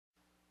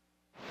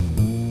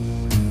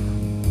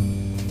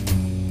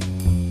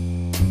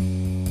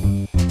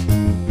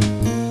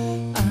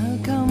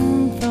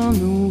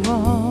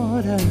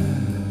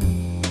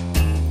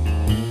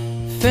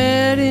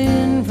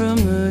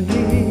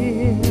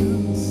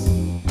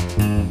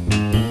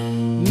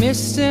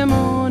misty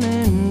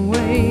morning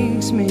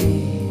wakes me.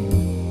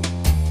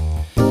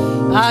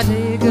 I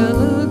take a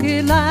look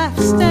at life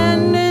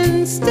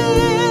standing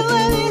still,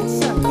 and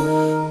it's a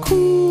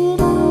cool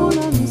morn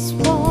on this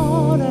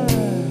water.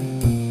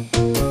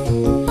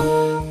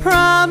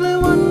 Probably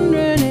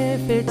wondering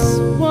if it's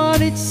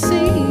what it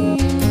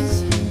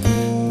seems,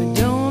 but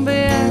don't be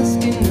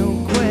asking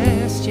no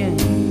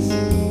questions.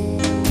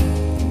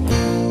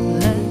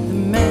 Let the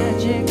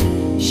magic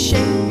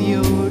shape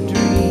your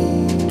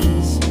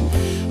dreams.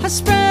 I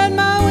spread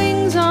my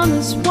wings on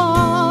this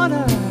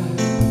water,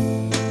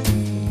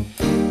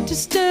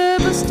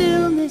 disturb a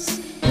stillness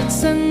that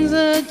sends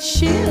a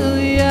chill.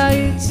 Yeah,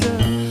 it's a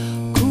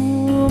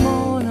cool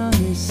morn on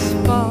this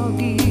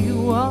foggy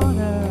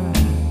water.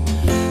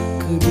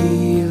 Could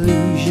be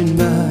illusion,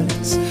 but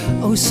it's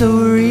oh so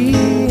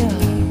real.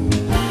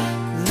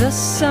 The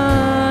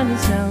sun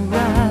is now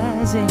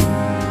rising.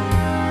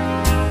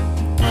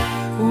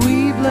 We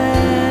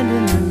blend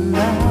in the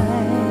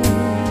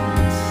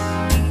lights.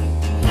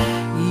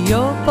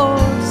 Your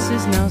voice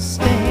is now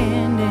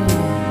standing,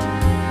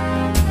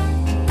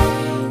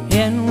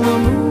 and we're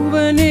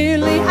moving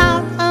nearly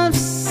out of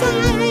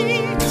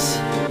sight.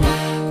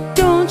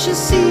 Don't you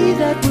see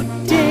that we're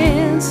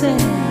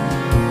dancing?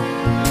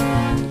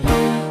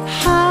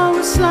 How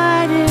we're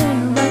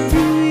sliding right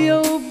through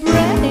your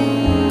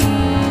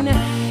brain.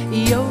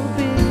 You're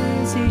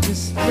busy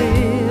just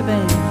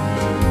living,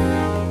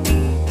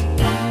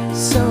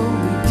 so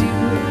we do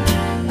it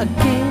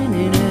again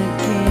and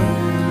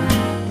again.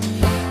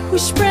 We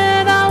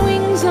spread our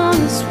wings on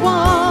this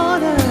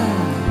water,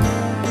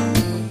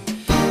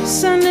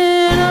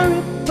 sending a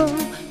ripple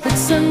that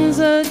sends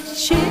a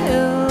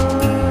chill.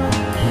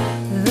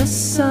 The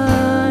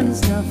sun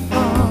is now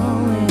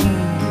falling,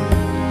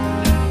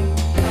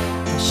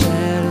 the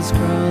shadows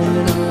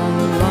crawling all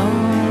along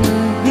the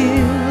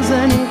hills,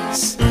 and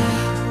it's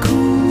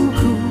cool,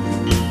 cool,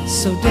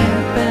 so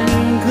damp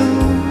and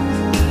cool.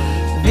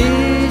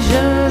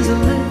 Visions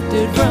are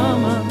lifted from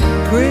a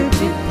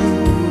cryptic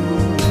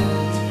pool,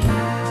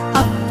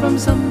 up from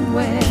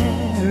somewhere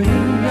in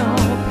your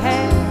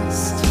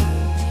past.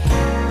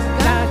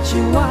 Got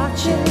you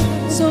watching